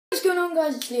going on,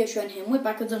 guys? It's Leoxuan here, and we're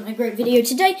back with another great video.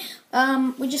 Today,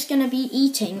 we're just going to be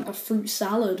eating a fruit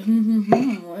salad.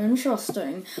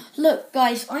 Interesting. Look,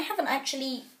 guys, I haven't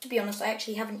actually, to be honest, I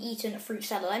actually haven't eaten a fruit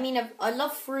salad. I mean, I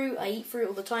love fruit, I eat fruit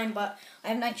all the time, but I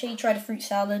haven't actually tried a fruit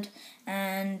salad.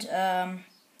 And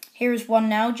here is one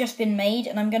now, just been made,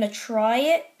 and I'm going to try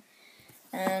it.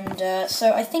 And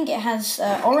so I think it has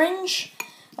orange,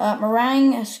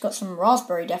 meringue, it's got some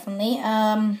raspberry, definitely,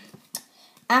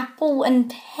 apple and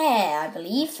pear, I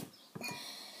believe.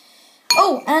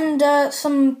 Oh, and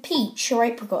some peach or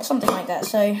apricot, something like that.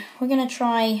 So we're going to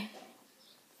try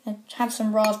have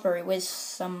some raspberry with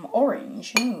some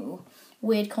orange. Ooh,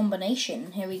 weird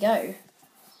combination. Here we go.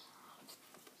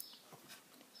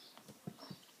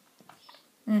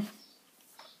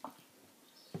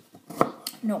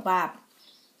 Not bad.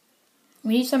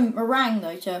 We need some meringue,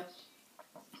 though, to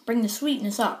bring the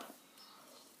sweetness up.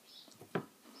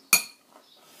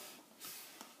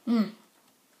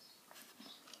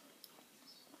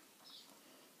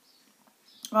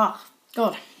 Oh,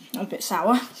 God, that was a bit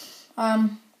sour.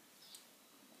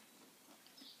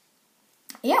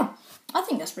 Yeah, I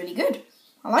think that's really good.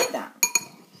 I like that.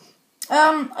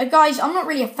 Guys, I'm not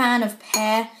really a fan of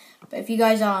pear, but if you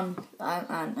guys are, I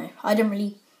don't know. I don't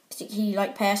really particularly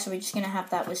like pear, so we're just going to have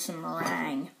that with some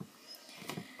meringue.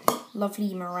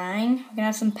 Lovely meringue. We're going to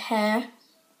have some pear.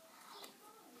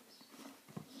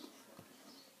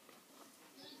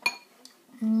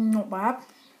 Not bad.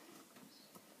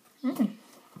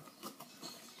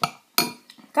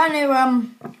 Kind of,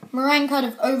 meringue kind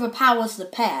of overpowers the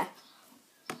pear.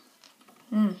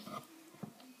 Alright,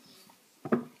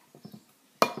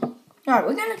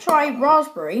 we're going to try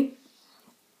raspberry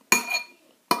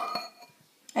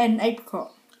and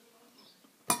apricot.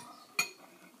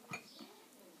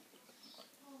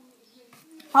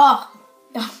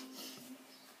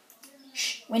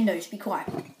 Shh, windows, be quiet.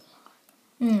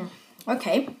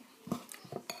 Okay.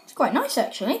 It's quite nice,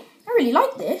 actually. I really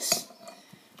like this.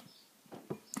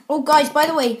 Oh, guys, by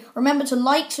the way, remember to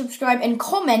like, subscribe, and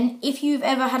comment if you've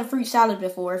ever had a fruit salad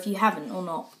before, if you haven't or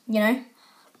not, you know?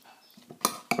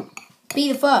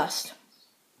 Be the first.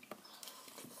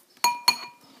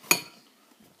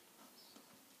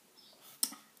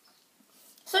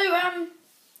 So,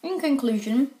 in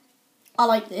conclusion, I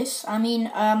like this. I mean,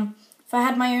 if I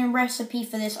had my own recipe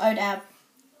for this, I would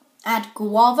add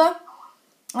guava.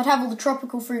 I'd have all the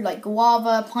tropical fruit like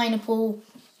guava, pineapple,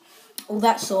 all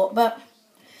that sort, but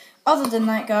other than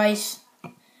that, guys,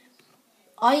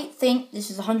 I think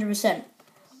this is 100%.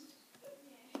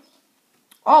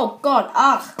 Oh, God,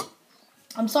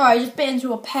 I'm sorry, I just bit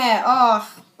into a pear. I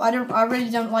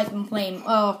really don't like them plain.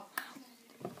 I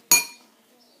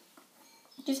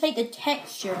just hate the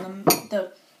texture and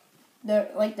the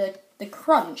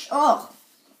crunch.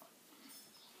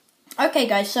 Okay,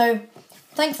 guys, so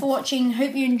thanks for watching.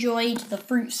 Hope you enjoyed the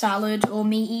fruit salad or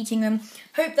me eating them.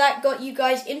 Hope that got you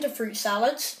guys into fruit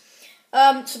salads.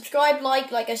 Subscribe,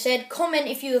 like I said, comment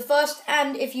if you're the first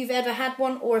and if you've ever had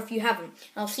one or if you haven't.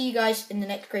 I'll see you guys in the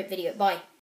next great video. Bye.